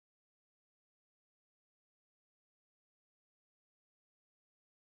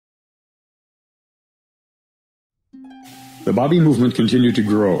The Babi movement continued to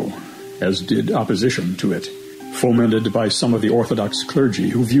grow, as did opposition to it, fomented by some of the Orthodox clergy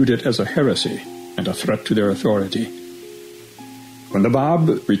who viewed it as a heresy and a threat to their authority. When the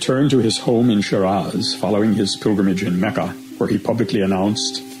Bab returned to his home in Shiraz following his pilgrimage in Mecca, where he publicly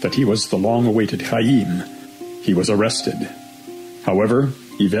announced that he was the long-awaited Khayyim, he was arrested. However,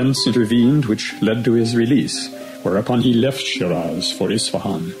 events intervened which led to his release, whereupon he left Shiraz for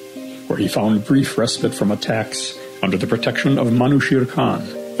Isfahan, where he found brief respite from attacks under the protection of Manushir Khan,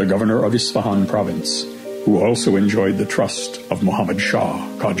 the governor of Isfahan province, who also enjoyed the trust of Muhammad Shah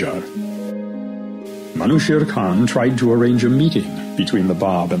Qajar. Manushir Khan tried to arrange a meeting between the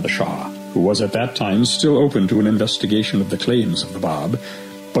Bab and the Shah, who was at that time still open to an investigation of the claims of the Bab,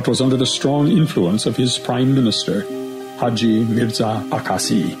 but was under the strong influence of his prime minister, Haji Mirza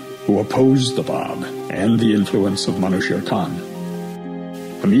Akasi, who opposed the Bab and the influence of Manushir Khan.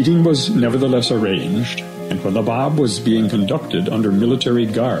 A meeting was nevertheless arranged, and when the Bab was being conducted under military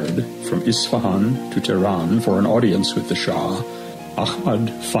guard from Isfahan to Tehran for an audience with the Shah, Ahmad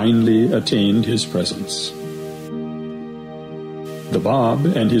finally attained his presence. The Bab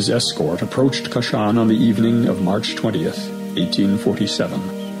and his escort approached Kashan on the evening of March 20th,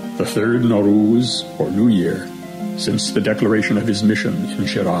 1847, the third Nowruz, or New Year, since the declaration of his mission in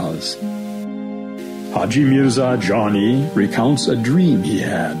Shiraz. Haji Mirza Jani recounts a dream he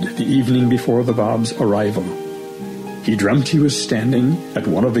had the evening before the Bab's arrival. He dreamt he was standing at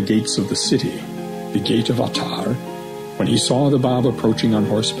one of the gates of the city, the gate of Attar, when he saw the Bab approaching on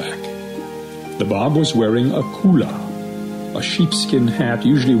horseback. The Bab was wearing a kula, a sheepskin hat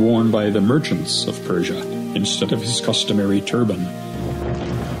usually worn by the merchants of Persia, instead of his customary turban.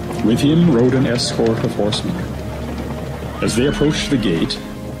 With him rode an escort of horsemen. As they approached the gate,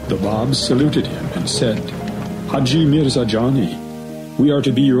 the Bab saluted him and said, "Haji Mirza Jani, we are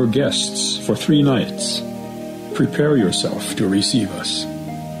to be your guests for 3 nights. Prepare yourself to receive us."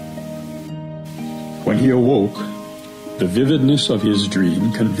 When he awoke, the vividness of his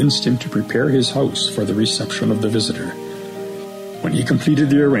dream convinced him to prepare his house for the reception of the visitor. When he completed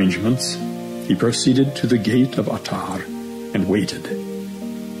the arrangements, he proceeded to the gate of Attar and waited.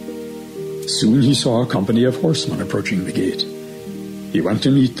 Soon he saw a company of horsemen approaching the gate. He went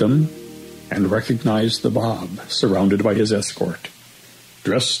to meet them and recognized the Bab surrounded by his escort,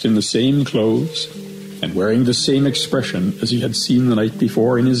 dressed in the same clothes and wearing the same expression as he had seen the night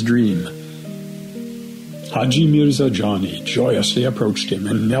before in his dream. Haji Mirza Jani joyously approached him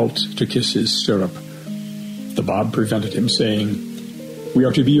and knelt to kiss his stirrup. The Bab prevented him, saying, "We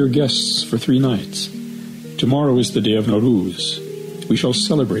are to be your guests for 3 nights. Tomorrow is the day of Nowruz. We shall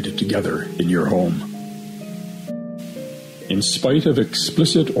celebrate it together in your home." In spite of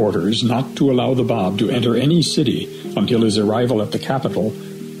explicit orders not to allow the Bab to enter any city until his arrival at the capital,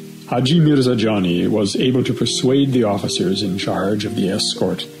 Haji Mirza Jani was able to persuade the officers in charge of the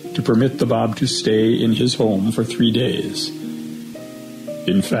escort to permit the Bab to stay in his home for 3 days.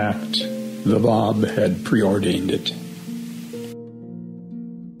 In fact, the Bab had preordained it.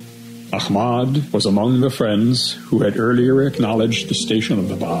 Ahmad was among the friends who had earlier acknowledged the station of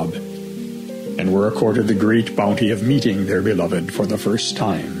the Bab and were accorded the great bounty of meeting their beloved for the first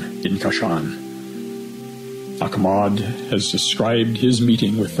time in Kashan. Ahmad has described his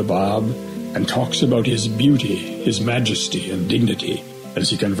meeting with the Bab and talks about his beauty, his majesty, and dignity as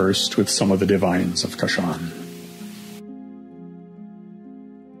he conversed with some of the divines of Kashan.